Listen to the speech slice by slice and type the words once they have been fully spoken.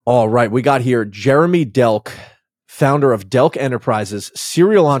All right. We got here Jeremy Delk, founder of Delk Enterprises,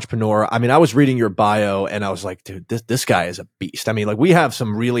 serial entrepreneur. I mean, I was reading your bio and I was like, dude, this guy is a beast. I mean, like, we have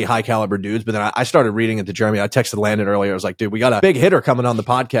some really high caliber dudes, but then I started reading it to Jeremy. I texted Landon earlier. I was like, dude, we got a big hitter coming on the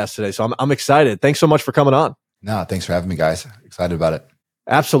podcast today. So I'm excited. Thanks so much for coming on. No, thanks for having me, guys. Excited about it.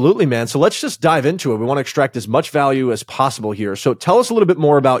 Absolutely, man. So let's just dive into it. We want to extract as much value as possible here. So tell us a little bit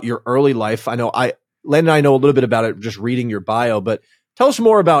more about your early life. I know Landon and I know a little bit about it just reading your bio, but tell us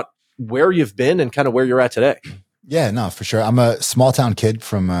more about where you've been and kind of where you're at today. Yeah, no, for sure. I'm a small town kid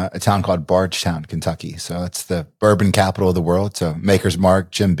from a town called Bardstown, Kentucky. So it's the bourbon capital of the world. So Maker's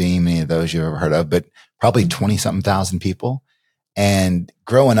Mark, Jim Beam, any of those you've ever heard of, but probably 20-something thousand people. And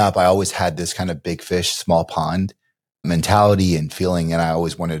growing up, I always had this kind of big fish, small pond mentality and feeling. And I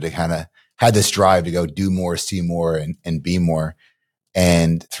always wanted to kind of had this drive to go do more, see more, and be more.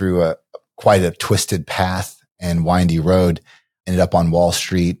 And through quite a twisted path and windy road, ended up on Wall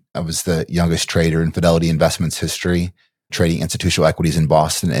Street. I was the youngest trader in Fidelity Investments history, trading institutional equities in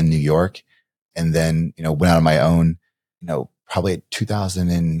Boston and New York. And then, went out on my own, probably at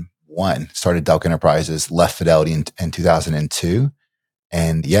 2001, started Delk Enterprises, left Fidelity in 2002.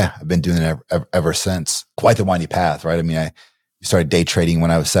 And yeah, I've been doing it ever since. Quite the windy path, right? I mean, I started day trading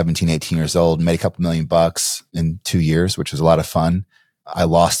when I was 17, 18 years old, made a couple $1,000,000 in 2 years, which was a lot of fun. I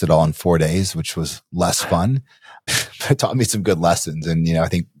lost it all in 4 days, which was less fun, but it taught me some good lessons. And, I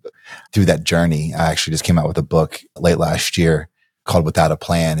think through that journey, I actually just came out with a book late last year called Without a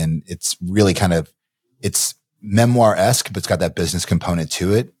Plan. And it's really it's memoir-esque, but it's got that business component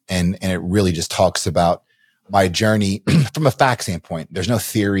to it. And it really just talks about my journey from a fact standpoint. There's no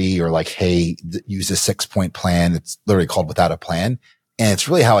theory or like, hey, use a 6-point plan. It's literally called Without a Plan. And it's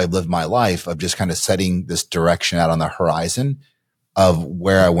really how I lived my life of just kind of setting this direction out on the horizon of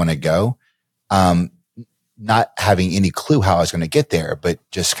where I want to go. Not having any clue how I was going to get there, but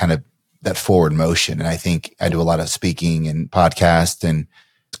just kind of that forward motion. And I think I do a lot of speaking and podcast and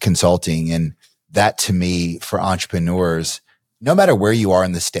consulting. And that to me, for entrepreneurs, no matter where you are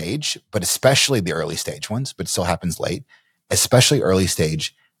in the stage, but especially the early stage ones, but it still happens late, especially early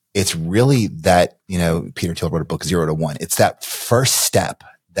stage, it's really that, Peter Thiel wrote a book, 0 to 1. It's that first step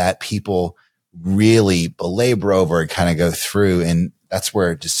that people really belabor over and kind of go through. And that's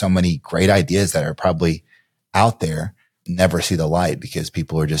where just so many great ideas that are probably out there never see the light because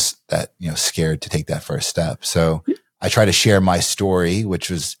people are just that, scared to take that first step. So I try to share my story, which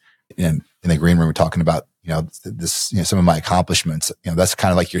was in the green room, we're talking about, some of my accomplishments, that's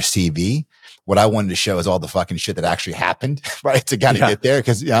kind of like your CV. What I wanted to show is all the fucking shit that actually happened, right? To kind of get there.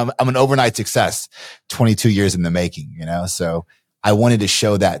 Cause I'm an overnight success, 22 years in the making, so I wanted to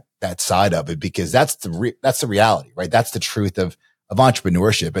show that side of it because that's the reality, right? That's the truth of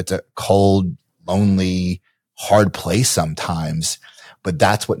entrepreneurship. It's a cold, lonely, hard place sometimes, but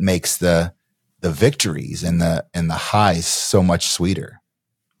that's what makes the victories and the highs so much sweeter.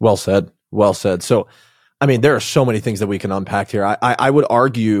 Well said. Well said. So, I mean, there are so many things that we can unpack here. I would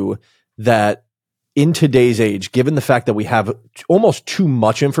argue that in today's age, given the fact that we have almost too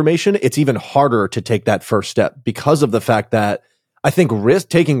much information, it's even harder to take that first step because of the fact that I think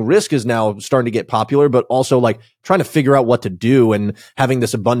taking risk is now starting to get popular, but also like trying to figure out what to do and having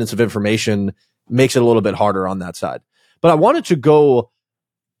this abundance of information makes it a little bit harder on that side. But I wanted to go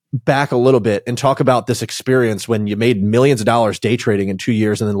back a little bit and talk about this experience when you made millions of dollars day trading in 2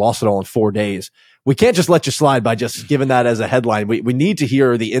 years and then lost it all in 4 days. We can't just let you slide by just giving that as a headline. We need to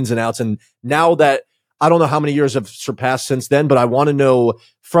hear the ins and outs. And now that I don't know how many years have surpassed since then, but I want to know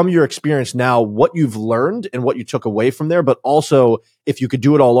from your experience now what you've learned and what you took away from there, but also if you could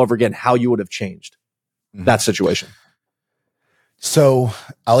do it all over again, how you would have changed that situation. So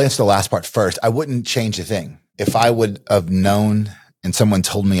I'll answer the last part first. I wouldn't change a thing. If I would have known and someone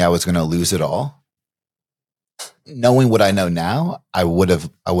told me I was going to lose it all, knowing what I know now, I would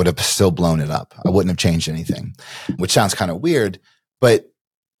have still blown it up. I wouldn't have changed anything, which sounds kind of weird, but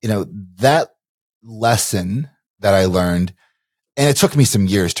that lesson that I learned, and it took me some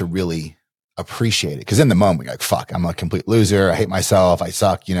years to really appreciate it. Cause in the moment, you're like, fuck, I'm a complete loser. I hate myself. I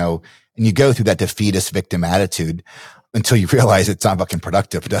suck, and you go through that defeatist victim attitude until you realize it's not fucking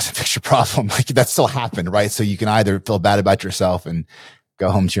productive. It doesn't fix your problem. Like that still happened, right? So you can either feel bad about yourself and go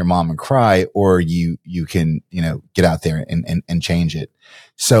home to your mom and cry, or you can, get out there and change it.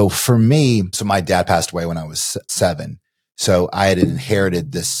 So for me, my dad passed away when I was 7. So I had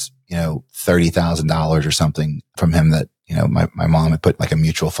inherited this, $30,000 or something from him that, my mom had put like a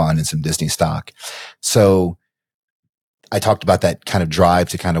mutual fund and some Disney stock. So I talked about that kind of drive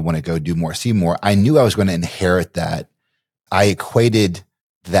to kind of want to go do more, see more. I knew I was going to inherit that. I equated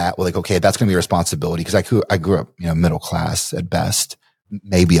that with like, okay, that's going to be a responsibility because I grew up, middle class at best,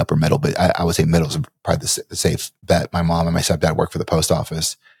 maybe upper middle, but I would say middle is probably the safe bet. My mom and my stepdad worked for the post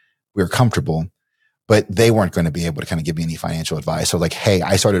office. We were comfortable, but they weren't going to be able to kind of give me any financial advice. So like, hey,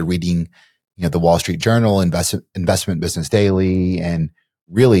 I started reading, the Wall Street Journal, Investment Business Daily, and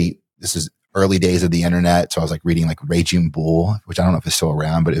really this is early days of the internet. So I was like reading like Raging Bull, which I don't know if it's still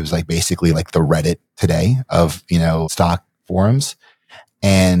around, but it was like basically like the Reddit today of, stock forums.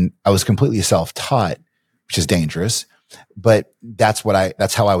 And I was completely self-taught, which is dangerous, but that's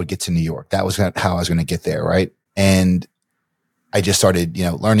how I would get to New York. That was how I was going to get there. Right. And I just started,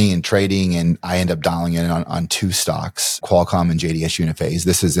 learning and trading, and I ended up dialing in on two stocks, Qualcomm and JDS Uniphase.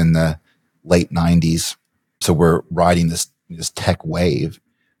 This is in the late 90s. So we're riding this tech wave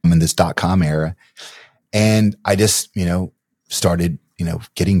in this .com era. And I just, started,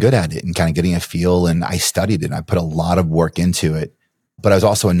 getting good at it and kind of getting a feel. And I studied it and I put a lot of work into it. But I was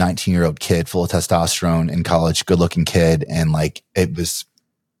also a 19-year-old kid, full of testosterone in college, good looking kid. And like, it was,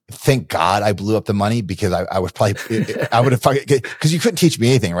 thank God I blew up the money, because I would probably, I would have because you couldn't teach me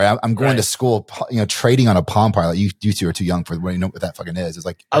anything, right? I'm going to school, trading on a Palm Pilot. You two are too young for what that fucking is. It's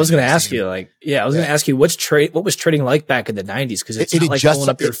like, I was going to ask you, going to ask you, what was trading like back in the 90s? Because it's not like pulling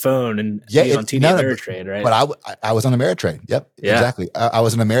up your phone and being on TD Ameritrade, right? But I was on Ameritrade. Yep. Yeah. Exactly. I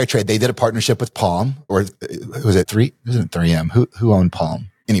was on Ameritrade. They did a partnership with Palm, or was it 3M? Who owned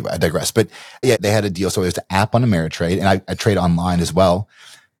Palm? Anyway, I digress. But yeah, they had a deal. So it was an app on Ameritrade, and I trade online as well.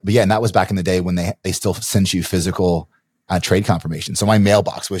 But yeah, and that was back in the day when they still sent you physical trade confirmation. So my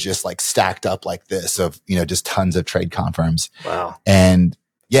mailbox was just like stacked up like this of, just tons of trade confirms. Wow. And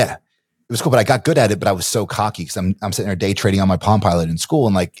yeah, it was cool, but I got good at it, but I was so cocky because I'm sitting there day trading on my Palm Pilot in school,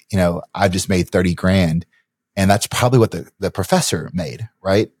 and like, I've just made 30 grand, and that's probably what the professor made,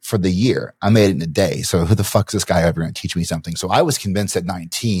 right? For the year. I made it in a day. So who the fuck's this guy ever going to teach me something? So I was convinced at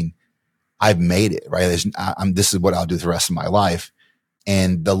 19, I've made it, right? This is what I'll do the rest of my life.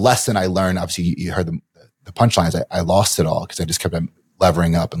 And the lesson I learned, obviously you heard the punchlines. I lost it all because I just kept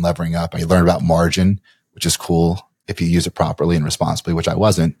levering up and levering up. I learned about margin, which is cool if you use it properly and responsibly, which I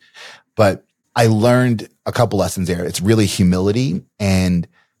wasn't. But I learned a couple lessons there. It's really humility. And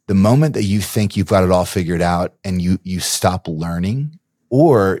the moment that you think you've got it all figured out and you stop learning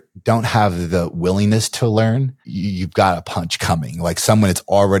or don't have the willingness to learn, you've got a punch coming. Like someone that's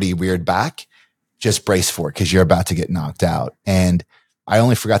already reared back, just brace for it because you're about to get knocked out. And I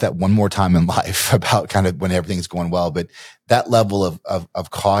only forgot that one more time in life about kind of when everything's going well, but that level of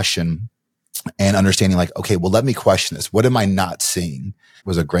caution and understanding like, okay, well, let me question this. What am I not seeing?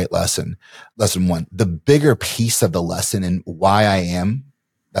 Was a great lesson. Lesson one, the bigger piece of the lesson and why I am,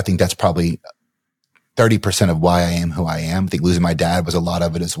 I think that's probably 30% of why I am who I am. I think losing my dad was a lot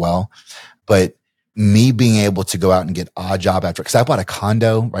of it as well. But me being able to go out and get odd job after, cause I bought a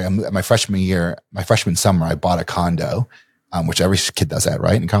condo, right? My freshman summer, I bought a condo. Which every kid does that,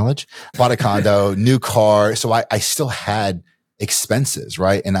 right? In college, bought a condo, new car. So I still had expenses,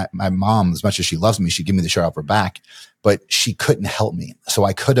 right? And my mom, as much as she loves me, she'd give me the shirt off her back, but she couldn't help me. So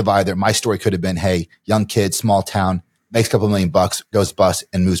I could have my story could have been, hey, young kid, small town, makes a couple $1 million, goes bust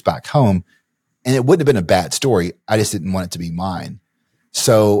and moves back home. And it wouldn't have been a bad story. I just didn't want it to be mine.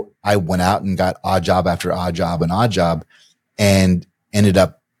 So I went out and got odd job after odd job and odd job and ended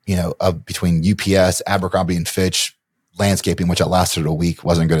up, between UPS, Abercrombie and Fitch, landscaping, which I lasted a week,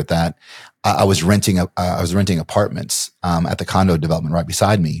 wasn't good at that. I was renting apartments, at the condo development right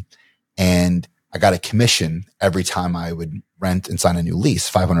beside me. And I got a commission every time I would rent and sign a new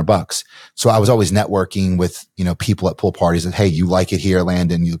lease, $500. So I was always networking with, people at pool parties that, hey, you like it here,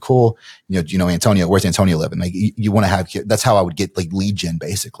 Landon, you cool. Do you know Antonio? Where's Antonio living? Like you want to have, that's how I would get like lead gen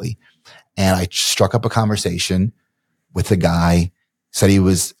basically. And I struck up a conversation with the guy, said he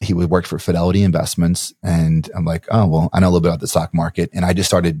would work for Fidelity Investments. And I'm like, oh, well, I know a little bit about the stock market. And I just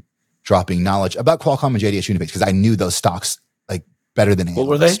started dropping knowledge about Qualcomm and JDS Uniphase because I knew those stocks like better than analysts. What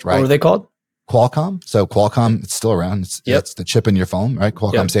were they? Right? What were they called? Qualcomm. So Qualcomm, it's still around. It's the chip in your phone, right?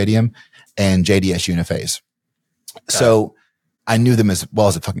 Qualcomm Stadium and JDS Uniphase. So I knew them as well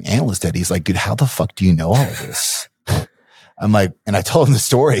as a fucking analyst did. He's like, dude, how the fuck do you know all of this? I'm like, and I told him the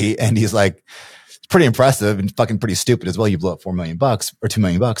story and he's like, pretty impressive and fucking pretty stupid as well. You blew up $4 million or $2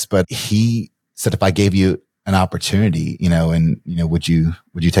 million. But he said, if I gave you an opportunity, would you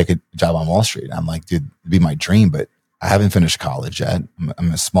take a job on Wall Street? I'm like, dude, it'd be my dream, but I haven't finished college yet.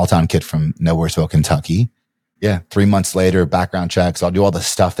 I'm a small town kid from Nowheresville, Kentucky. Yeah. 3 months later, background checks, I'll do all the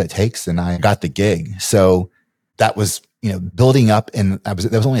stuff that takes. And I got the gig. So that was, building up. And there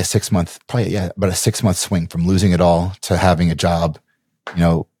was only a 6 month, about a 6 month swing from losing it all to having a job,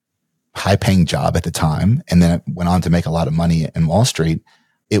 high paying job at the time. And then it went on to make a lot of money in Wall Street.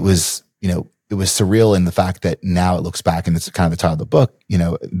 It was, it was surreal in the fact that now it looks back, and it's kind of the title of the book,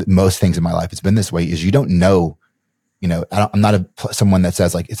 most things in my life, it's been this way, is you don't know, I'm not someone that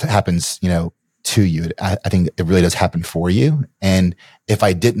says like it happens, to you. I think it really does happen for you. And if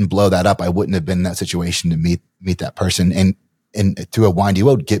I didn't blow that up, I wouldn't have been in that situation to meet that person and through a windy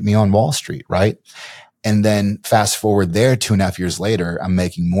road, get me on Wall Street. Right. And then fast forward there 2.5 years later, I'm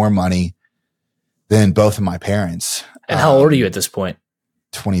making more money than both of my parents. And how old are you at this point?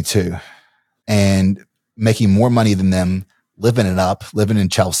 22. And making more money than them, living in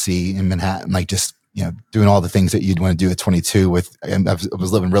Chelsea in Manhattan, like just, doing all the things that you'd want to do at 22 and I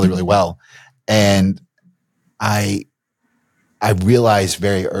was living really, really well. And I realized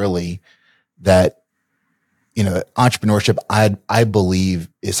very early that, entrepreneurship, I believe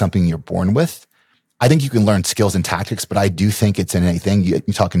is something you're born with. I think you can learn skills and tactics, but I do think it's in anything. You're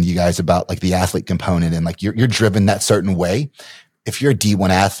talking to you guys about like the athlete component and like you're driven that certain way. If you're a D1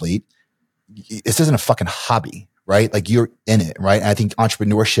 athlete, this isn't a fucking hobby, right? Like you're in it, right? And I think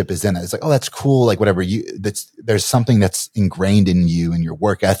entrepreneurship is in it. It's like, oh, that's cool. Like whatever there's something that's ingrained in you and your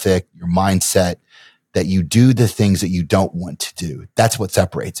work ethic, your mindset, that you do the things that you don't want to do. That's what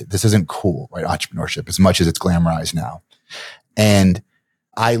separates it. This isn't cool, right? Entrepreneurship, as much as it's glamorized now. And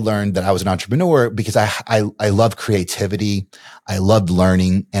I learned that I was an entrepreneur because I love creativity. I loved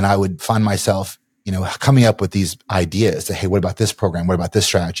learning, and I would find myself, coming up with these ideas that, hey, what about this program? What about this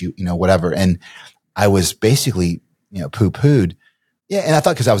strategy? Whatever. And I was basically, poo-pooed. Yeah. And I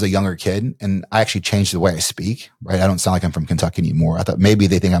thought because I was a younger kid and I actually changed the way I speak, right? I don't sound like I'm from Kentucky anymore. I thought maybe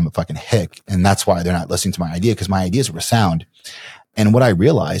they think I'm a fucking hick, and that's why they're not listening to my idea, because my ideas were sound. And what I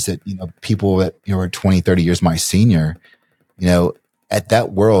realized that, people that, are 20, 30 years my senior, at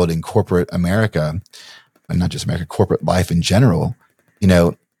that world in corporate America, and not just America, corporate life in general,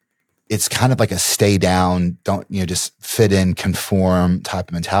 it's kind of like a stay down, don't, just fit in, conform type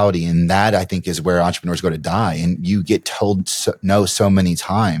of mentality. And that I think is where entrepreneurs go to die. And you get told no so many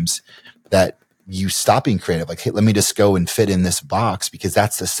times that you stop being creative. Like, hey, let me just go and fit in this box because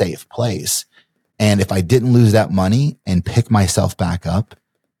that's the safe place. And if I didn't lose that money and pick myself back up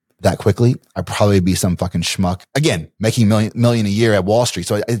that quickly, I'd probably be some fucking schmuck. Again, making million a year at Wall Street.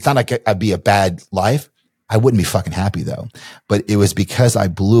 So it's not like I'd be a bad life. I wouldn't be fucking happy though. But it was because I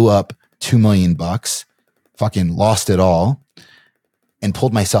blew up $2 million, fucking lost it all, and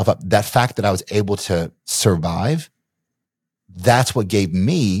pulled myself up. That fact that I was able to survive, that's what gave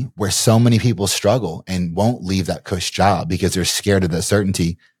me where so many people struggle and won't leave that cush job because they're scared of the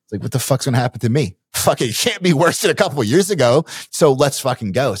certainty. It's like, what the fuck's going to happen to me? Fucking, it can't be worse than a couple of years ago. So let's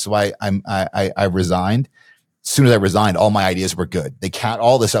fucking go. So I resigned. As soon as I resigned, all my ideas were good. They count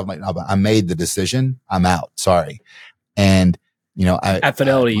all this stuff. I'm like, no, but I made the decision. I'm out. Sorry. And at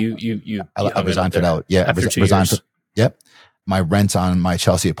Fidelity, you I resigned Fidelity. Yeah. After 2 years. Yep. My rent on my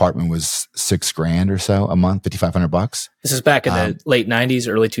Chelsea apartment was $6,000 or so a month, $5,500. This is back in the late 90s,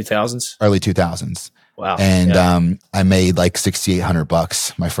 early 2000s. Early 2000s. Wow. And I made like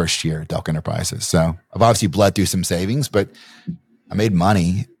 $6,800 my first year at Delk Enterprises. So I've obviously bled through some savings, but I made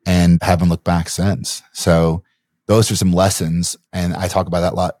money and haven't looked back since. So those are some lessons. And I talk about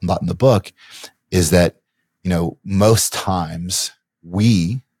that a lot in the book, is that, most times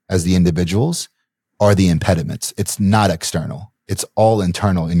we as the individuals are the impediments. It's not external. It's all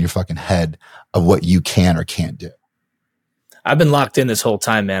internal in your fucking head of what you can or can't do. I've been locked in this whole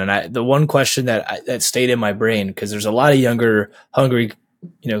time, man. And the one question that stayed in my brain, because there's a lot of younger, hungry,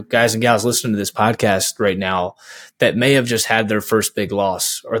 guys and gals listening to this podcast right now that may have just had their first big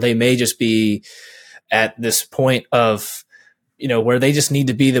loss, or they may just be at this point of, where they just need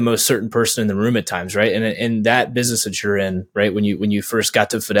to be the most certain person in the room at times, right? And in that business that you're in, right? When you first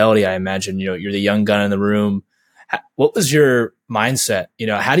got to Fidelity, I imagine, you're the young gun in the room. What was your mindset?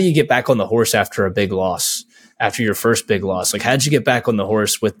 How do you get back on the horse after a big loss, after your first big loss? Like, how did you get back on the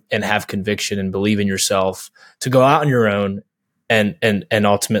horse and have conviction and believe in yourself to go out on your own and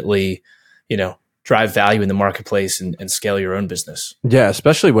ultimately, drive value in the marketplace and scale your own business? Yeah.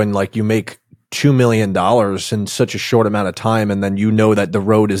 Especially when you make $2 million in such a short amount of time. And then that the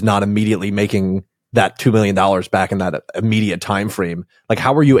road is not immediately making that $2 million back in that immediate time frame. Like,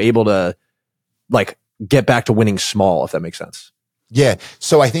 how were you able to get back to winning small, if that makes sense? Yeah.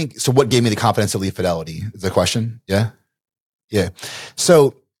 So what gave me the confidence to leave Fidelity is the question. Yeah. Yeah.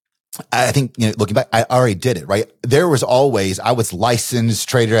 So I think, looking back, I already did it, right? I was licensed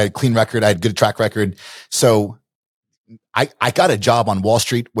trader. I had a clean record. I had good track record. So I got a job on Wall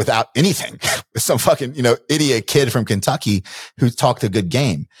Street without anything. Some fucking, idiot kid from Kentucky who talked a good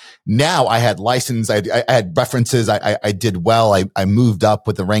game. Now I had license. I had references. I did well. I moved up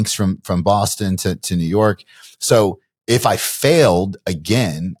with the ranks from Boston to New York. So if I failed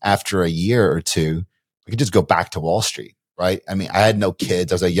again after a year or two, I could just go back to Wall Street. Right. I mean, I had no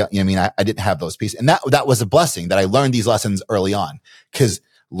kids. I was a young, I didn't have those pieces. And that was a blessing that I learned these lessons early on, because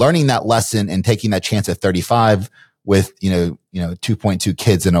learning that lesson and taking that chance at 35 with, 2.2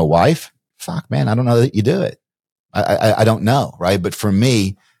 kids and a wife, fuck, man, I don't know that you do it. I don't know. Right. But for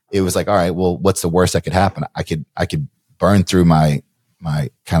me, it was like, all right, well, what's the worst that could happen? I could burn through my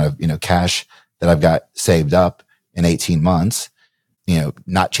kind of, cash that I've got saved up in 18 months,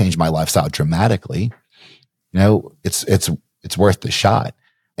 not change my lifestyle dramatically. It's worth the shot.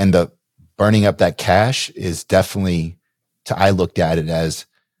 And the burning up that cash is definitely, I looked at it as,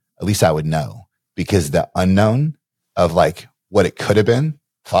 at least I would know, because the unknown of like what it could have been,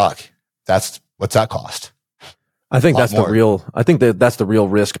 fuck, what's that cost? I think that's the real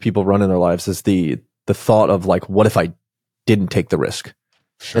risk people run in their lives, is the thought of like, what if I didn't take the risk?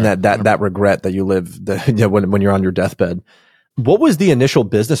 Sure. And that regret that you live when you're on your deathbed. What was the initial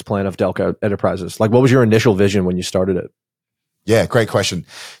business plan of Delk Enterprises? Like, what was your initial vision when you started it? Yeah, great question.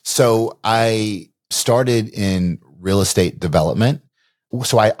 So I started in real estate development.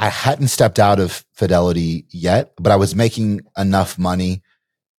 So I hadn't stepped out of Fidelity yet, but I was making enough money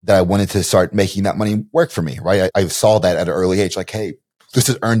that I wanted to start making that money work for me, right? I saw that at an early age, like, hey, this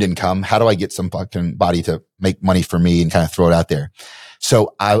is earned income. How do I get some fucking body to make money for me and kind of throw it out there?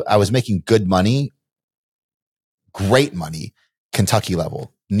 So I was making good money, great money, Kentucky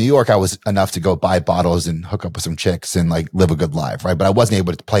level. New York, I was enough to go buy bottles and hook up with some chicks and like live a good life, right? But I wasn't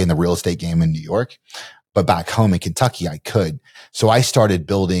able to play in the real estate game in New York. But back home in Kentucky, I could. So I started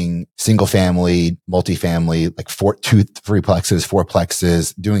building single family, multifamily, like 3-plexes,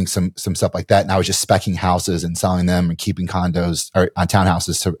 4-plexes, doing some stuff like that. And I was just speccing houses and selling them and keeping condos or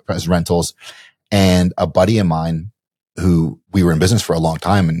townhouses as rentals. And a buddy of mine, who we were in business for a long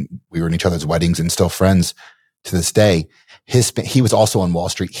time and we were in each other's weddings and still friends to this day, he was also on Wall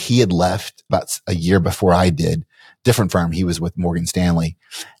Street. He had left about a year before I did, different firm. He was with Morgan Stanley,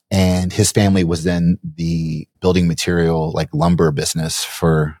 and his family was in the building material, like lumber business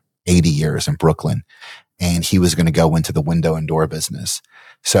for 80 years in Brooklyn. And he was going to go into the window and door business.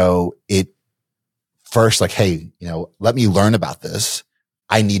 So it first like, hey, let me learn about this.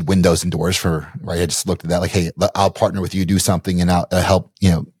 I need windows and doors right. I just looked at that like, hey, I'll partner with you, do something, and I'll help,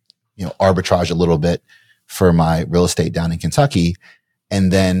 arbitrage a little bit for my real estate down in Kentucky.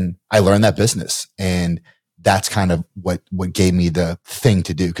 And then I learned that business, and that's kind of what gave me the thing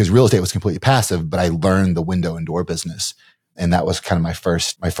to do, because real estate was completely passive, but I learned the window and door business. And that was kind of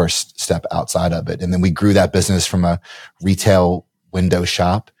my first step outside of it. And then we grew that business from a retail window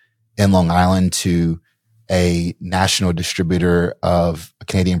shop in Long Island to a national distributor of a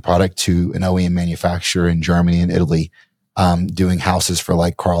Canadian product to an OEM manufacturer in Germany and Italy, doing houses for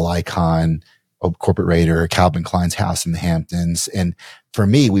like Carl Icahn, Corporate Raider, Calvin Klein's house in the Hamptons. And for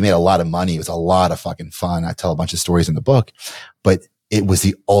me, we made a lot of money. It was a lot of fucking fun. I tell a bunch of stories in the book, but it was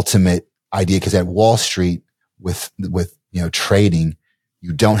the ultimate idea, because at Wall Street with trading,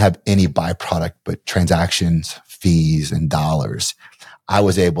 you don't have any byproduct but transactions, fees, and dollars. I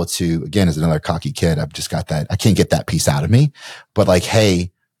was able to, again, as another cocky kid, I've just got that. I can't get that piece out of me, but like,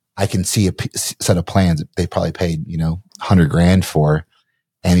 hey, I can see a set of plans that they probably paid, $100,000 for,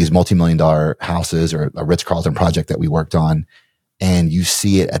 and these multi-million-dollar houses, or a Ritz-Carlton project that we worked on. And you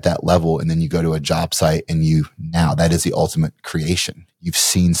see it at that level. And then you go to a job site and now that is the ultimate creation. You've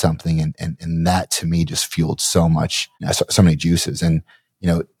seen something, and that to me just fueled so much, so many juices. And,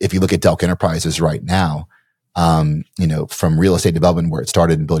 if you look at Delk Enterprises right now, from real estate development, where it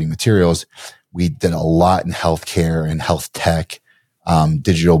started in building materials, we did a lot in healthcare and health tech,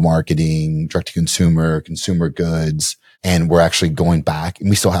 digital marketing, direct to consumer goods. And we're actually going back, and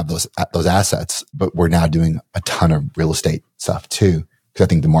we still have those assets, but we're now doing a ton of real estate stuff too, because I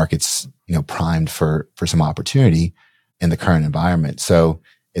think the market's, primed for some opportunity in the current environment. So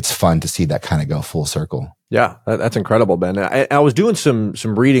it's fun to see that kind of go full circle. Yeah, that's incredible, Ben. I was doing some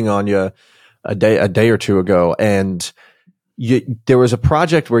reading on you a day or two ago, and there was a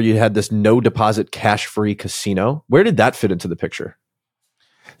project where you had this no deposit cash free casino. Where did that fit into the picture?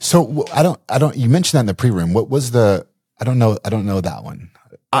 So I don't. You mentioned that in the pre-room. What was the? I don't know that one.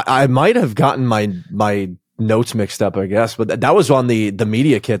 I might have gotten my notes mixed up, I guess, but that was on the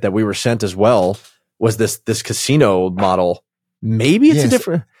media kit that we were sent as well. Was this casino model? Maybe it's a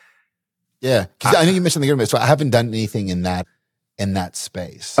different. Yeah, because I know you mentioned the government, so I haven't done anything in that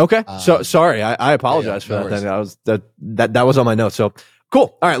space. Okay, so sorry, I apologize for that. Then that was on my notes. So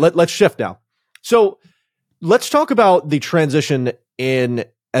cool. All right, let's shift now. So let's talk about the transition in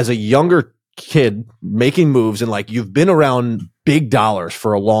as a younger kid making moves, and like you've been around big dollars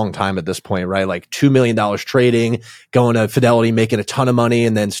for a long time at this point, right? Like $2 million trading, going to Fidelity, making a ton of money,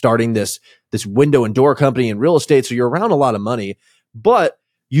 and then starting this window and door company in real estate. So you're around a lot of money, but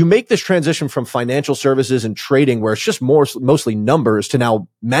you make this transition from financial services and trading, where it's just mostly numbers, to now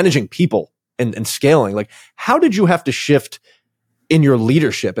managing people and scaling. Like, how did you have to shift in your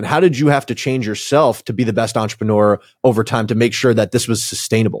leadership, and how did you have to change yourself to be the best entrepreneur over time to make sure that this was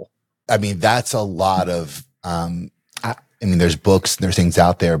sustainable? I mean, that's a lot of, I mean, there's books, there's things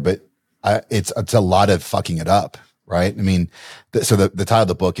out there, but it's a lot of fucking it up, right? I mean, so the title of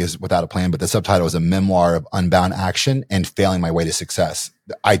the book is Without a Plan, but the subtitle is A Memoir of Unbound Action and Failing My Way to Success.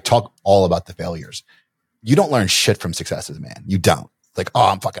 I talk all about the failures. You don't learn shit from successes, man. You don't. Like, oh,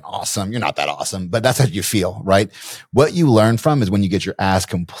 I'm fucking awesome. You're not that awesome, but that's how you feel, right? What you learn from is when you get your ass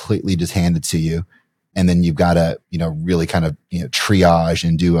completely just handed to you, and then you've got to, really kind of, triage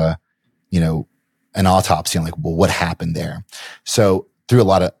and do an autopsy on, like, well, what happened there? So through a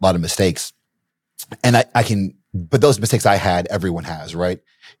lot of mistakes, and but those mistakes I had, everyone has, right?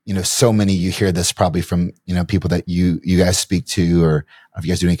 So many, you hear this probably from, people that you guys speak to, or if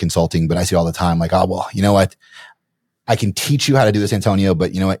you guys do any consulting, but I see all the time, like, oh, well, you know what? I can teach you how to do this, Antonio,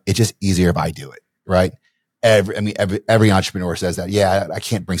 but you know what? It's just easier if I do it, right? Every entrepreneur says that. Yeah, I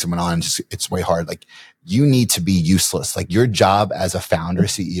can't bring someone on. It's way hard. Like, you need to be useless. Like, your job as a founder,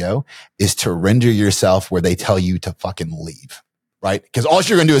 CEO, is to render yourself where they tell you to fucking leave, right? Because all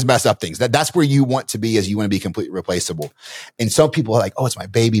you're going to do is mess up things. That's where you want to be, is you want to be completely replaceable. And some people are like, oh, it's my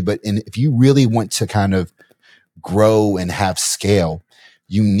baby. But if you really want to kind of grow and have scale,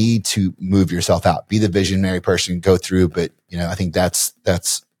 you need to move yourself out, be the visionary person, go through. But, I think that's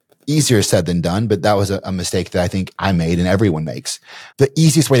easier said than done, but that was a mistake that I think I made and everyone makes. The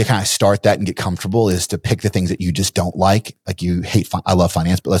easiest way to kind of start that and get comfortable is to pick the things that you just don't like. Like, you hate, I love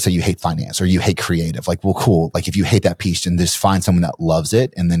finance, but let's say you hate finance, or you hate creative. Like, well, cool. Like, if you hate that piece, then just find someone that loves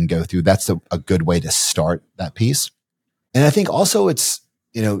it and then go through. That's a good way to start that piece. And I think also it's,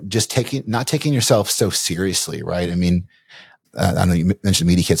 just not taking yourself so seriously, right? I mean, I know you mentioned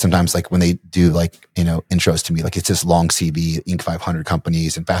Media Kit. Sometimes, like, when they do, like, intros to me, like, it's this long CV, Inc. 500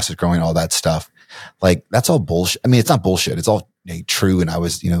 companies and fastest growing, all that stuff. Like, that's all bullshit. I mean, it's not bullshit. It's all true. And I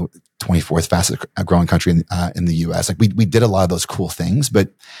was, 24th fastest growing country in the US. Like, we did a lot of those cool things, but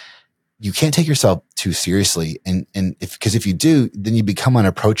you can't take yourself too seriously. And because if you do, then you become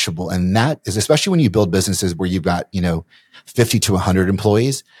unapproachable. And that is, especially when you build businesses where you've got, 50 to 100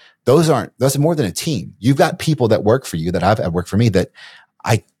 employees. Those are more than a team. You've got people that work for you, that have worked for me, that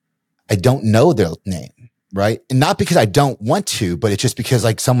I don't know their name, right? And not because I don't want to, but it's just because,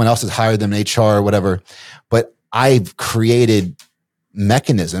 like, someone else has hired them in HR or whatever. But I've created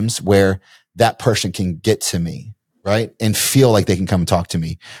mechanisms where that person can get to me, right? And feel like they can come and talk to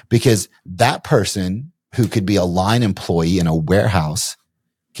me, because that person, who could be a line employee in a warehouse,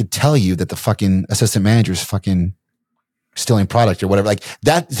 could tell you that the fucking assistant manager is fucking stealing product or whatever. Like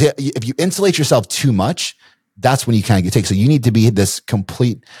that, if you insulate yourself too much, that's when you kind of get taken. So you need to be this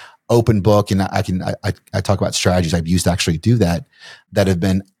complete open book. And I talk about strategies I've used to actually do that have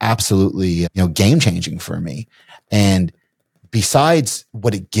been absolutely, game changing for me. And besides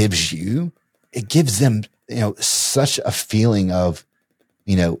what it gives you, it gives them, such a feeling of,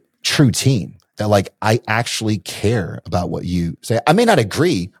 true team, that, like, I actually care about what you say. I may not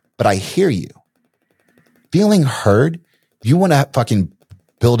agree, but I hear you. Feeling heard. You want to fucking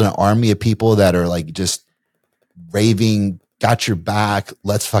build an army of people that are, like, just raving, got your back,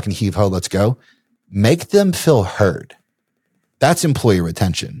 let's fucking heave ho, let's go. Make them feel heard. That's employee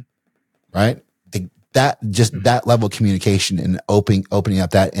retention, right? That level of communication and opening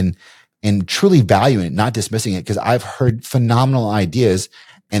up that and truly valuing it, not dismissing it. Because I've heard phenomenal ideas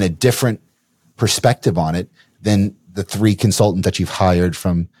and a different perspective on it than the 3 consultants that you've hired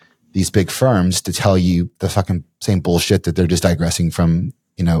from these big firms to tell you the fucking same bullshit that they're just digressing from,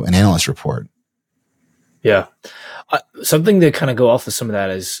 an analyst report. Yeah. Something to kind of go off of some of that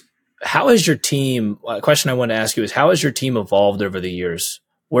is, how has your team, a question I want to ask you is, how has your team evolved over the years?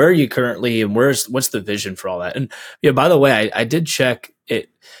 Where are you currently, and what's the vision for all that? And by the way, I did check it.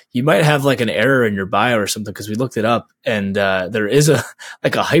 You might have, like, an error in your bio or something, because we looked it up, and there is a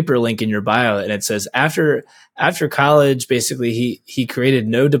hyperlink in your bio, and it says after college, basically he created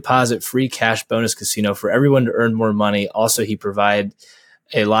no deposit free cash bonus casino for everyone to earn more money. Also, he provided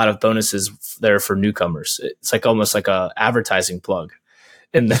a lot of bonuses there for newcomers. It's like almost like a advertising plug.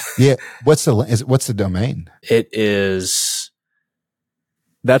 And yeah, what's the domain? It is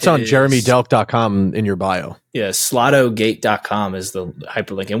That's on jeremydelk.com in your bio. Yeah, slottogate.com is the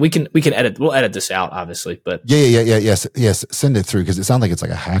hyperlink. And we'll edit this out, obviously. But yes. Send it through because it sounds like it's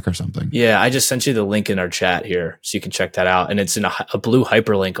like a hack or something. Yeah, I just sent you the link in our chat here so you can check that out. And it's in a blue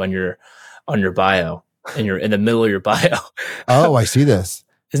hyperlink on your bio, in the middle of your bio. Oh, I see this.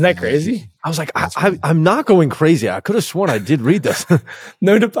 Isn't that crazy? I was like, I'm not going crazy. I could have sworn I did read this.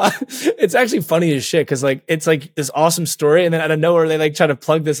 No, it's actually funny as shit because like it's like this awesome story, and then out of nowhere they like try to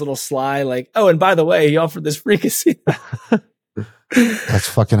plug this little sly like, oh, and by the way, he offered this free casino. That's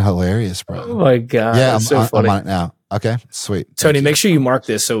fucking hilarious, bro. Oh my god! Yeah, so funny. I'm on it now. Okay, sweet. Tony, make sure you mark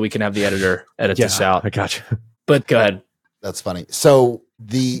this so we can have the editor edit this out. I got you. But go ahead. That's funny. So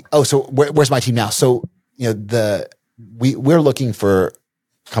where's my team now? So we're looking for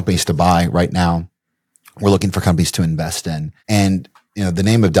companies to buy right now. We're looking for companies to invest in. And, the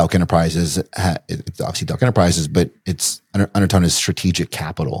name of Delk Enterprises, it's obviously Delk Enterprises, but its undertone is strategic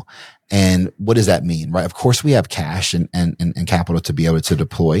capital. And what does that mean, right? Of course, we have cash and capital to be able to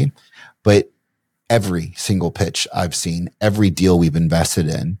deploy, but every single pitch I've seen, every deal we've invested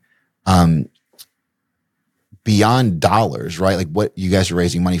in, beyond dollars, right? Like what you guys are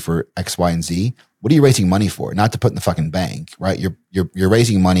raising money for X, Y, and Z. What are you raising money for? Not to put in the fucking bank, right? You're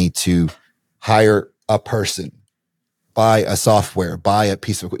raising money to hire a person, buy a software, buy a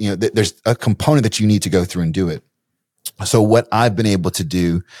piece of, there's a component that you need to go through and do it. So what I've been able to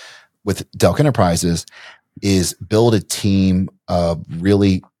do with Delk Enterprises is build a team of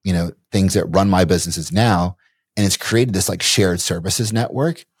really, things that run my businesses now. And it's created this like shared services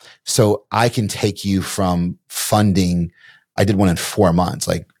network. So I can take you from funding. I did one in 4 months,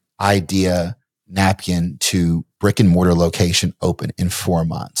 like idea, napkin to brick and mortar location open in 4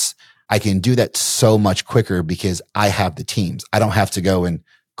 months. I can do that so much quicker because I have the teams. I don't have to go and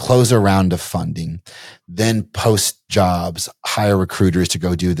close a round of funding, then post jobs, hire recruiters to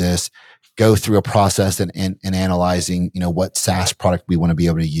go do this, go through a process and analyzing, what SaaS product we want to be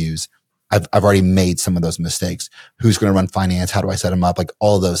able to use. I've already made some of those mistakes. Who's going to run finance? How do I set them up? Like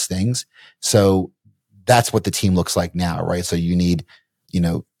all those things. So that's what the team looks like now, right? So you need,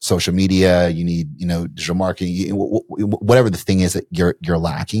 social media, you need, digital marketing, whatever the thing is that you're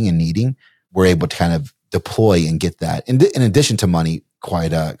lacking and needing, we're able to kind of deploy and get that in addition to money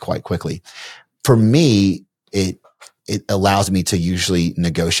quite quickly. For me, it allows me to usually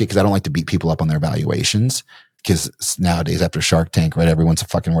negotiate because I don't like to beat people up on their valuations. Because nowadays after Shark Tank, right, everyone's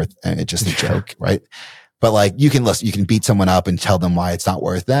fucking worth, it's just a joke, right? But like you can beat someone up and tell them why it's not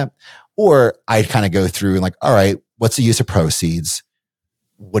worth that. Or I kind of go through and like, all right, what's the use of proceeds?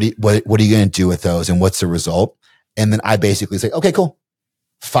 What are you going to do with those? And what's the result? And then I basically say, okay, cool.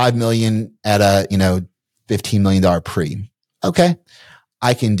 5 million at a, $15 million pre. Okay.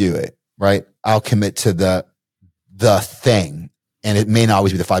 I can do it, right? I'll commit to the thing. And it may not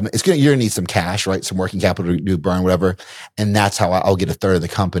always be the 5 million. You're going to need some cash, right? Some working capital to do burn, whatever. And that's how I'll get a third of the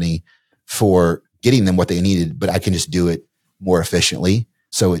company for getting them what they needed, but I can just do it more efficiently.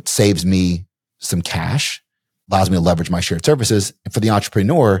 So it saves me some cash, allows me to leverage my shared services. And for the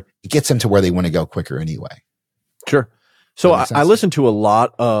entrepreneur, it gets them to where they want to go quicker anyway. Sure. So I listen to a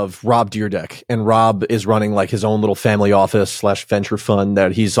lot of Rob Deerdeck, and Rob is running like his own little family office / venture fund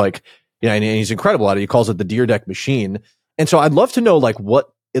that he's like, and he's incredible at it. He calls it the Deerdeck machine. And so I'd love to know like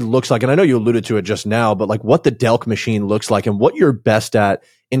what it looks like. And I know you alluded to it just now, but like what the Delk machine looks like and what you're best at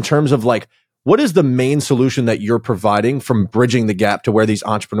in terms of like, what is the main solution that you're providing from bridging the gap to where these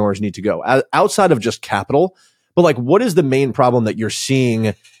entrepreneurs need to go outside of just capital? But like, what is the main problem that you're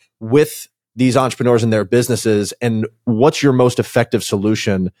seeing with these entrepreneurs and their businesses? And what's your most effective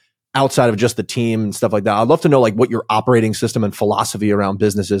solution outside of just the team and stuff like that? I'd love to know like what your operating system and philosophy around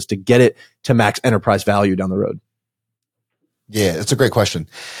business is to get it to max enterprise value down the road. Yeah, it's a great question.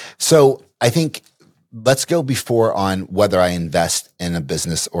 So I think let's go before on whether I invest in a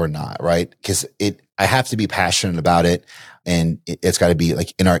business or not, right? Because I have to be passionate about it and it's got to be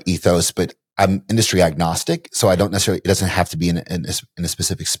like in our ethos, but I'm industry agnostic. So I don't necessarily, it doesn't have to be in a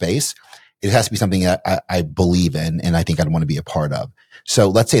specific space. It has to be something that I believe in and I think I'd want to be a part of. So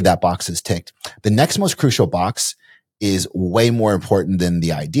let's say that box is ticked. The next most crucial box is way more important than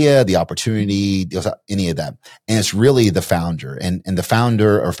the idea, the opportunity, any of that. And it's really the founder and the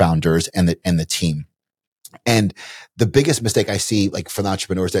founder or founders and the team. And the biggest mistake I see, like for the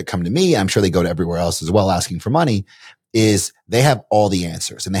entrepreneurs that come to me, I'm sure they go to everywhere else as well asking for money, is they have all the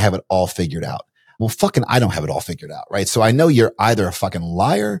answers and they have it all figured out. Well, fucking, I don't have it all figured out, right? So I know you're either a fucking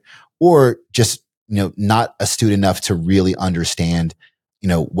liar or just, not astute enough to really understand,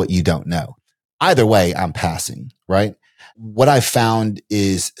 what you don't know. Either way, I'm passing, right? What I've found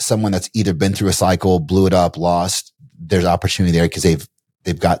is someone that's either been through a cycle, blew it up, lost. There's opportunity there because they've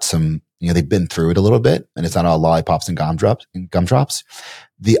they've got some, they've been through it a little bit, and it's not all lollipops and gumdrops.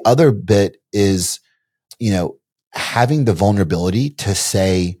 The other bit is, having the vulnerability to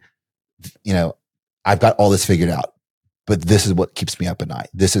say, I've got all this figured out, but this is what keeps me up at night.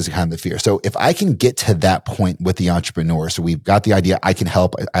 This is kind of the fear. So if I can get to that point with the entrepreneur, so we've got the idea, I can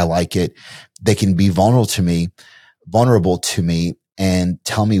help, I like it. They can be vulnerable to me and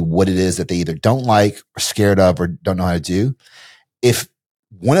tell me what it is that they either don't like or scared of or don't know how to do. If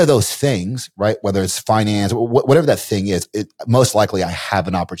one of those things, right, whether it's finance, whatever that thing is, most likely I have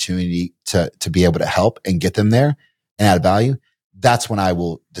an opportunity to be able to help and get them there and add value. That's when I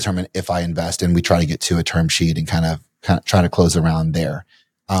will determine if I invest, and we try to get to a term sheet and kind of try to close around there.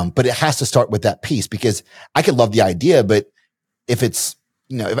 But it has to start with that piece, because I could love the idea, but if it's,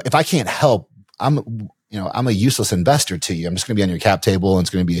 if I can't help, I'm a useless investor to you. I'm just going to be on your cap table, and it's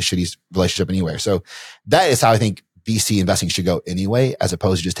going to be a shitty relationship anyway. So that is how I think VC investing should go anyway, as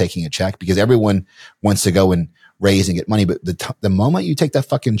opposed to just taking a check, because everyone wants to go and raise and get money. But the moment you take that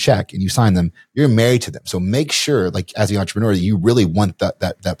fucking check and you sign them, you're married to them. So make sure, like, as the entrepreneur, that you really want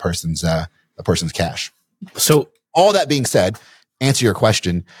that person's cash. So all that being said, answer your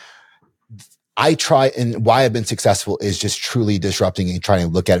question. I try, and why I've been successful is just truly disrupting and trying to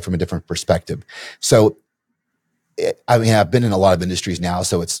look at it from a different perspective. So, I've been in a lot of industries now,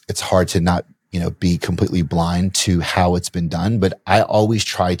 so it's hard to not, be completely blind to how it's been done. But I always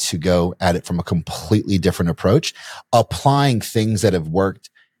try to go at it from a completely different approach, applying things that have worked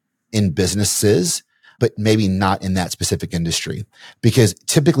in businesses, but maybe not in that specific industry. Because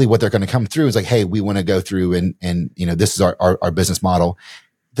typically what they're going to come through is like, hey, we want to go through and this is our business model.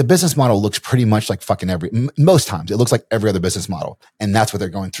 The business model looks pretty much like most times it looks like every other business model. And that's what they're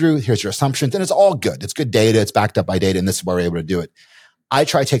going through. Here's your assumptions. And it's all good. It's good data. It's backed up by data. And this is why we're able to do it. I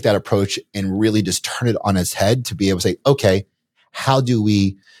try to take that approach and really just turn it on its head to be able to say, okay, how do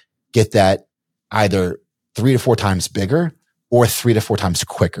we get that either 3 to 4 times bigger or 3 to 4 times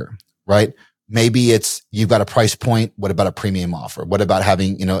quicker, right? Maybe it's, you've got a price point. What about a premium offer? What about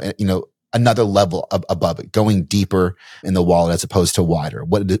having, another level above it, going deeper in the wallet as opposed to wider?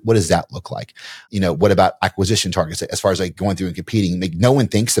 What does that look like? What about acquisition targets as far as like going through and competing? Like, no one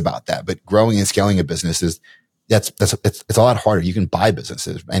thinks about that, but growing and scaling a business it's a lot harder. You can buy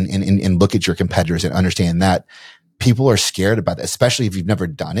businesses and look at your competitors and understand that people are scared about that, especially if you've never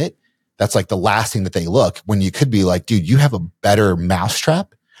done it. That's like the last thing that they look, when you could be like, dude, you have a better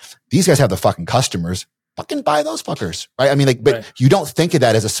mousetrap. These guys have the fucking customers. Fucking buy those fuckers, right? But right. You don't think of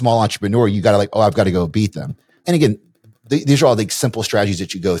that as a small entrepreneur. You got to I've got to go beat them. And again, these are all like simple strategies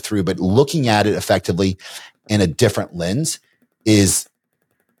that you go through, but looking at it effectively in a different lens is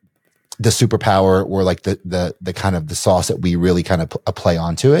the superpower, or like the kind of the sauce that we really kind of apply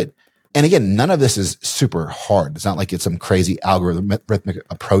onto it. And again, none of this is super hard. It's not like it's some crazy algorithmic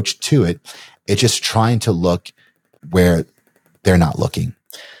approach to it. It's just trying to look where they're not looking.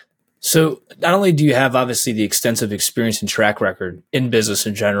 So not only do you have obviously the extensive experience and track record in business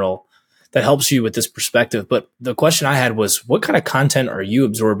in general that helps you with this perspective, but the question I had was, what kind of content are you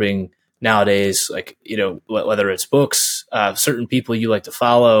absorbing nowadays? Like, whether it's books, certain people you like to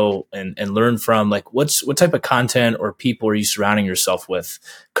follow and learn from, like what type of content or people are you surrounding yourself with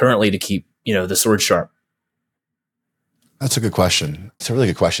currently to keep, the sword sharp? That's a good question. It's a really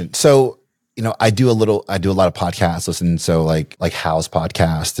good question. So, I do a lot of podcasts, listen. So like Hal's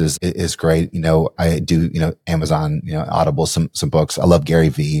podcast is great. I do, Amazon, Audible, some books. I love Gary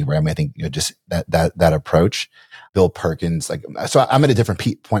V, right? I think, just that approach. Bill Perkins, so I'm at a different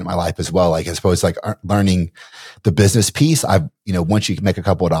point in my life as well. Like, I suppose, like learning the business piece. Once you make a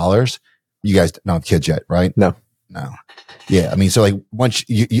couple of dollars, you guys don't have kids yet, right? No. Yeah. So like once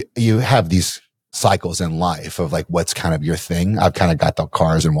you have these cycles in life of like, what's kind of your thing. I've kind of got the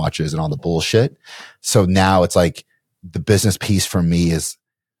cars and watches and all the bullshit. So now it's like the business piece for me is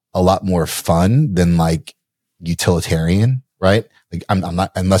a lot more fun than like utilitarian, right? Like I'm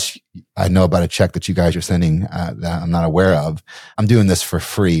not, unless I know about a check that you guys are sending that I'm not aware of. I'm doing this for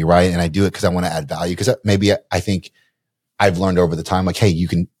free, right? And I do it because I want to add value. Because maybe I think I've learned over the time, like, hey, you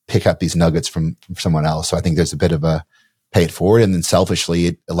can pick up these nuggets from someone else. So I think there's a bit of a pay it forward. And then selfishly,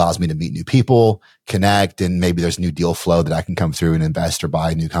 it allows me to meet new people, connect, and maybe there's new deal flow that I can come through and invest or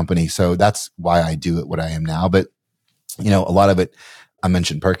buy a new company. So that's why I do it what I am now. But, a lot of it, I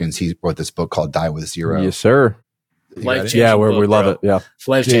mentioned Perkins. He wrote this book called Die With Zero. Yes, sir. Life-changing book, we love it. Yeah.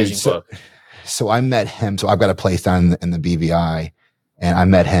 Life-changing book. So I met him. So I've got a place down in the BVI, and I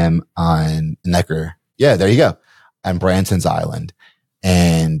met him on Necker. Yeah, there you go. On Branson's Island.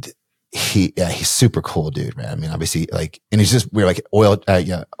 And he's super cool, dude, man. I mean, obviously, like, and we're like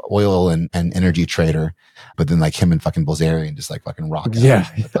oil and energy trader, but then like him and fucking Bilzerian just like fucking rock. Yeah.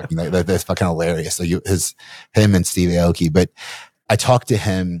 Fucking, that's fucking hilarious. So him and Steve Aoki, but I talked to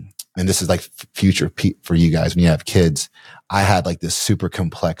him, and this is like future for you guys when you have kids. I had like this super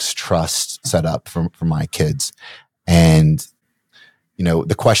complex trust set up for my kids. And, you know,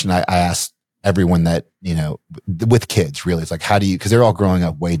 the question I asked everyone that, you know, with kids really, it's like, how do you, cause they're all growing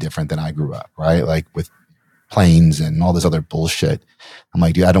up way different than I grew up, right? Like with planes and all this other bullshit. I'm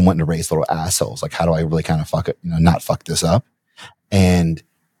like, dude, I don't want to raise little assholes. Like, how do I really kind of fuck it, you know, not fuck this up? And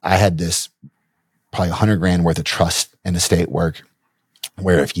I had this probably $100,000 worth of trust and estate work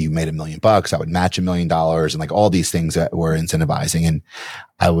where if you made $1 million, I would match $1 million and like all these things that were incentivizing. And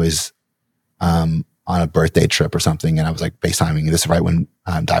I was, on a birthday trip or something. And I was like FaceTiming. This is right when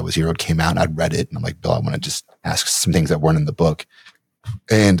Die Was Hero came out, and I'd read it. And I'm like, Bill, I want to just ask some things that weren't in the book.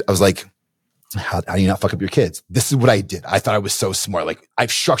 And I was like, how do you not fuck up your kids? This is what I did. I thought I was so smart. Like,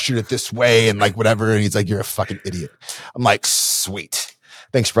 I've structured it this way and like whatever. And he's like, you're a fucking idiot. I'm like, sweet.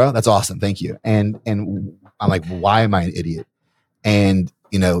 Thanks, bro. That's awesome. Thank you. And I'm like, why am I an idiot? And,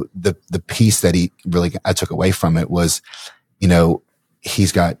 you know, the piece that I took away from it was, you know,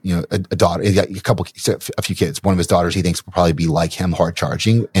 he's got, you know, a daughter, he's got a few kids. One of his daughters he thinks will probably be like him, hard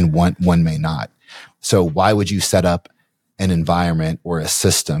charging, and one may not. So why would you set up an environment or a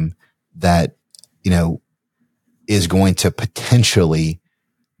system that, you know, is going to potentially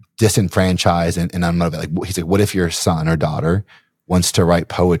disenfranchise and unmotivate? Like, he's like, what if your son or daughter wants to write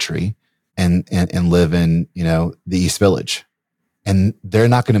poetry and live in, you know, the East Village? And they're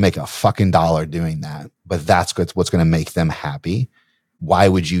not going to make a fucking dollar doing that, but that's what's going to make them happy. Why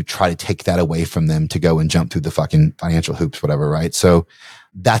would you try to take that away from them to go and jump through the fucking financial hoops, whatever, right? So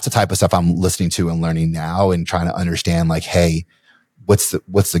that's the type of stuff I'm listening to and learning now and trying to understand, like, hey, what's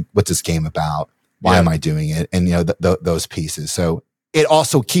this game about? Why am I doing it? And, you know, those pieces. So it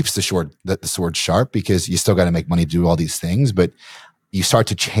also keeps the sword sharp, because you still got to make money to do all these things, but you start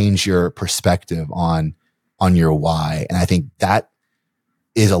to change your perspective on your why. And I think that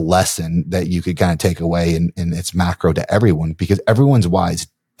is a lesson that you could kind of take away, and it's macro to everyone, because everyone's why is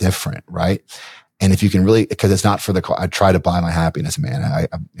different, right? And if you can really, because it's not for I try to buy my happiness, man.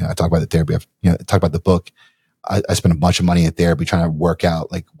 I talk about the therapy. I talk about the book. I spent a bunch of money in therapy trying to work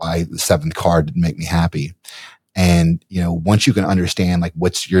out like why the 7th card didn't make me happy. And, you know, once you can understand like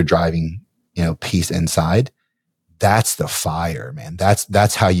what's your driving, you know, piece inside, that's the fire, man.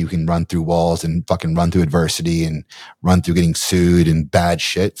 That's how you can run through walls and fucking run through adversity and run through getting sued and bad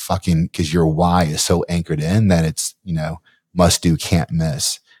shit, fucking, cause your why is so anchored in that it's, you know, must do, can't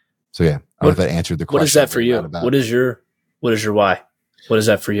miss. So yeah, I don't know if that answered the question. What is that for you? What is your why? What is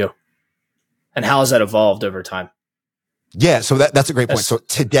that for you? And how has that evolved over time? Yeah. So that's a great point. So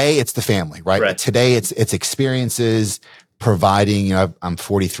today it's the family, right? Today it's experiences, providing, you know, I'm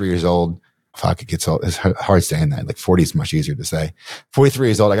 43 years old. Fuck, it's hard saying that. Like 40 is much easier to say. 43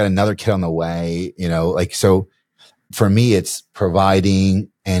 years old. I got another kid on the way, you know, like, so for me, it's providing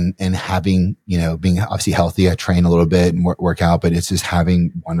and having, you know, being obviously healthy. I train a little bit and work out, but it's just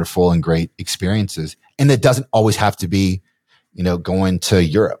having wonderful and great experiences. And it doesn't always have to be, you know, going to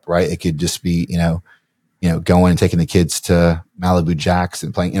Europe, right? It could just be, you know, going and taking the kids to Malibu Jacks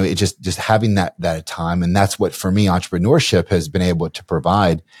and playing, you know, it just having that time. And that's what, for me, entrepreneurship has been able to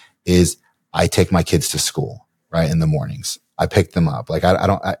provide is I take my kids to school, right? In the mornings. I pick them up. Like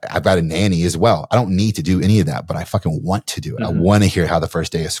I've got a nanny as well. I don't need to do any of that, but I fucking want to do it. Mm-hmm. I want to hear how the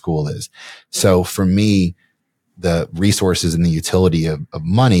first day of school is. So for me, the resources and the utility of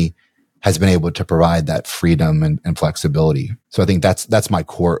money has been able to provide that freedom and flexibility. So I think that's my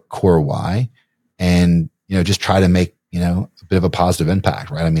core why. And, you know, just try to make, you know, a bit of a positive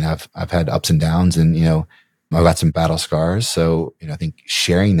impact, right? I mean, I've had ups and downs, and, you know, I've got some battle scars. So, you know, I think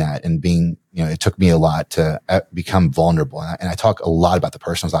sharing that and being, you know, it took me a lot to become vulnerable. And I talk a lot about the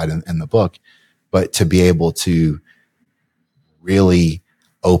personal side in the book, but to be able to really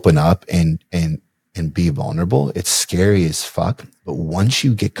open up and be vulnerable, it's scary as fuck. But once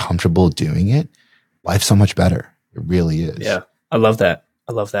you get comfortable doing it, life's so much better. It really is. Yeah. I love that.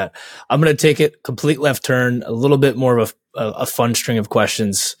 I'm going to take it complete left turn, a little bit more of a fun string of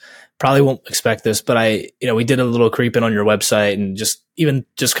questions. Probably won't expect this, but we did a little creeping on your website and just kind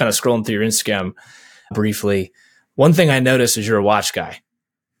of scrolling through your Instagram briefly. One thing I noticed is you're a watch guy.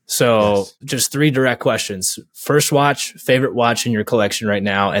 So yes. Just 3 direct questions. First watch, favorite watch in your collection right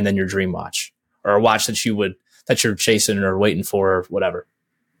now, and then your dream watch, or a watch that you're chasing or waiting for or whatever.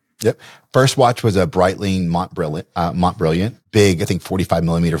 Yep. First watch was a Breitling Montbrilliant, big, I think 45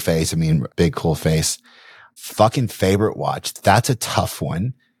 millimeter face. I mean, big, cool face. Fucking favorite watch. That's a tough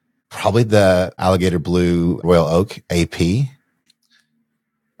one. Probably the Alligator Blue Royal Oak AP.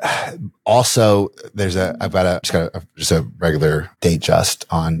 Also, I've got just a regular date just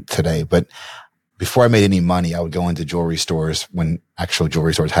on today, but before I made any money, I would go into jewelry stores when actual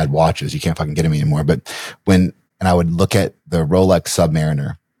jewelry stores had watches. You can't fucking get them anymore. But and I would look at the Rolex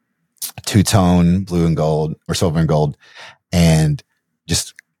Submariner, two-tone blue and gold or silver and gold, and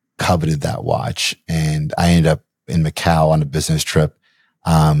just coveted that watch. And I ended up in Macau on a business trip,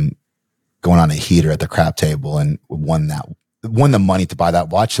 going on a heater at the crap table and won the money to buy that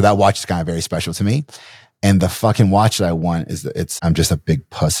watch. So that watch is kind of very special to me. And the fucking watch that I want I'm just a big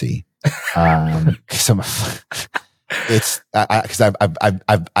pussy. Cause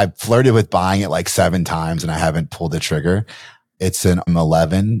I've flirted with buying it like 7 times and I haven't pulled the trigger. It's an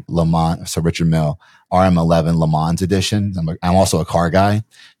M11 Le Mans. So Richard Mille RM11 Le Mans edition. I'm also a car guy.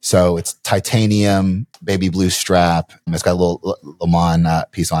 So it's titanium, baby blue strap. It's got a little Le Mans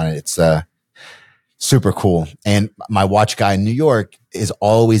piece on it. It's, super cool. And my watch guy in New York is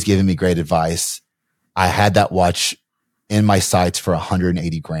always giving me great advice. I had that watch in my sights for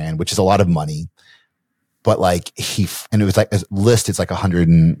 $180,000, which is a lot of money. But like and it was like his list, it's like 100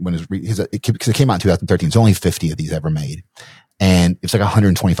 and because it came out in 2013. It's only 50 of these ever made. And it's like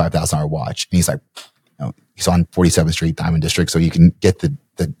 $125,000 watch. And he's like, he's on 47th Street Diamond District. So you can get the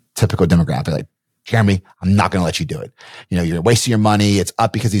typical demographic. Like, Jeremy, I'm not going to let you do it. You're wasting your money. It's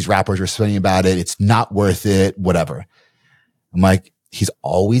up because these rappers were spending about it. It's not worth it, whatever. I'm like, he's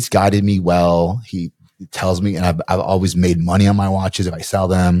always guided me well. He tells me, and I've always made money on my watches if I sell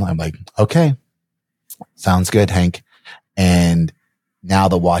them. I'm like, okay, sounds good, Hank. And now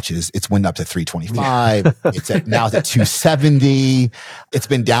the watch it's went up to 325. Now it's at 270. It's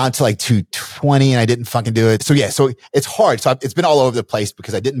been down to like 220 and I didn't fucking do it. So yeah, so it's hard. So it's been all over the place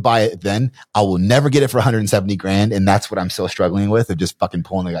because I didn't buy it then. I will never get it for $170,000. And that's what I'm still struggling with, of just fucking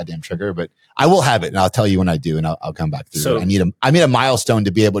pulling the goddamn trigger. But I will have it and I'll tell you when I do and I'll come back through. So I need a milestone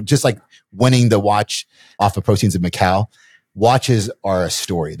to be able, just like winning the watch off of Proceeds of Macau. Watches are a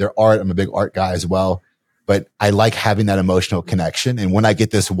story. They're art. I'm a big art guy as well. But I like having that emotional connection. And when I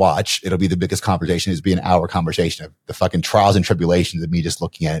get this watch, it'll be the biggest conversation. It'll be an hour conversation of the fucking trials and tribulations of me just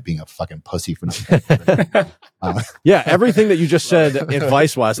looking at it being a fucking pussy for nothing. Yeah, everything that you just said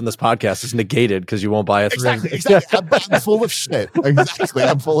advice-wise in this podcast is negated because you won't buy it. Exactly. I'm full of shit. Exactly.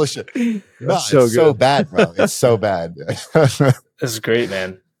 I'm full of shit. No, so it's so bad, bro. It's so bad. This is great,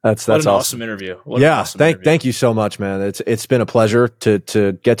 man. That's what an awesome. Awesome interview. Thank you so much, man. It's been a pleasure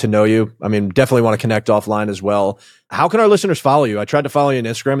to get to know you. I mean, definitely want to connect offline as well. How can our listeners follow you? I tried to follow you on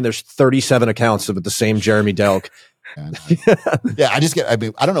Instagram and there's 37 accounts of the same Jeremy Delk. Yeah, I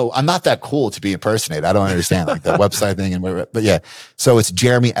don't know. I'm not that cool to be impersonated. I don't understand like the website thing and whatever. But yeah, so it's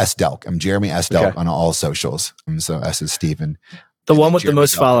Jeremy S. Delk. I'm Jeremy S. Delk on all socials. So S is Stephen. The one with the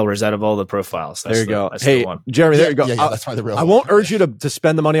most followers out of all the profiles. There you go. Hey, Jeremy, there you go. Yeah, that's probably the real I won't urge you to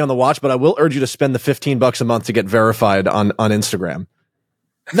spend the money on the watch, but I will urge you to spend the $15 a month to get verified on Instagram.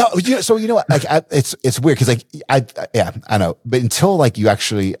 No, so you know what? Like, it's weird because like I know, but until like you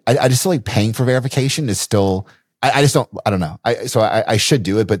actually, I just feel like paying for verification is still. I just don't. I don't know. I should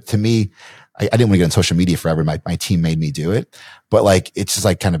do it, but to me, I didn't want to get on social media forever. My team made me do it, but like, it's just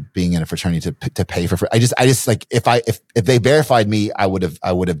like kind of being in a fraternity to pay for, I just like, if they verified me, I would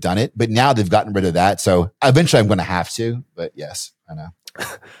have done it, but now they've gotten rid of that. So eventually I'm going to have to, but yes, I know.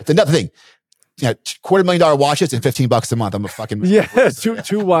 It's another thing. $250,000 watches and $15 a month. I'm a fucking,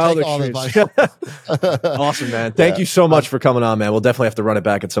 too wild. Awesome, man. Thank you so much for coming on, man. We'll definitely have to run it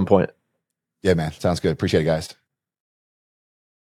back at some point. Yeah, man. Sounds good. Appreciate it, guys.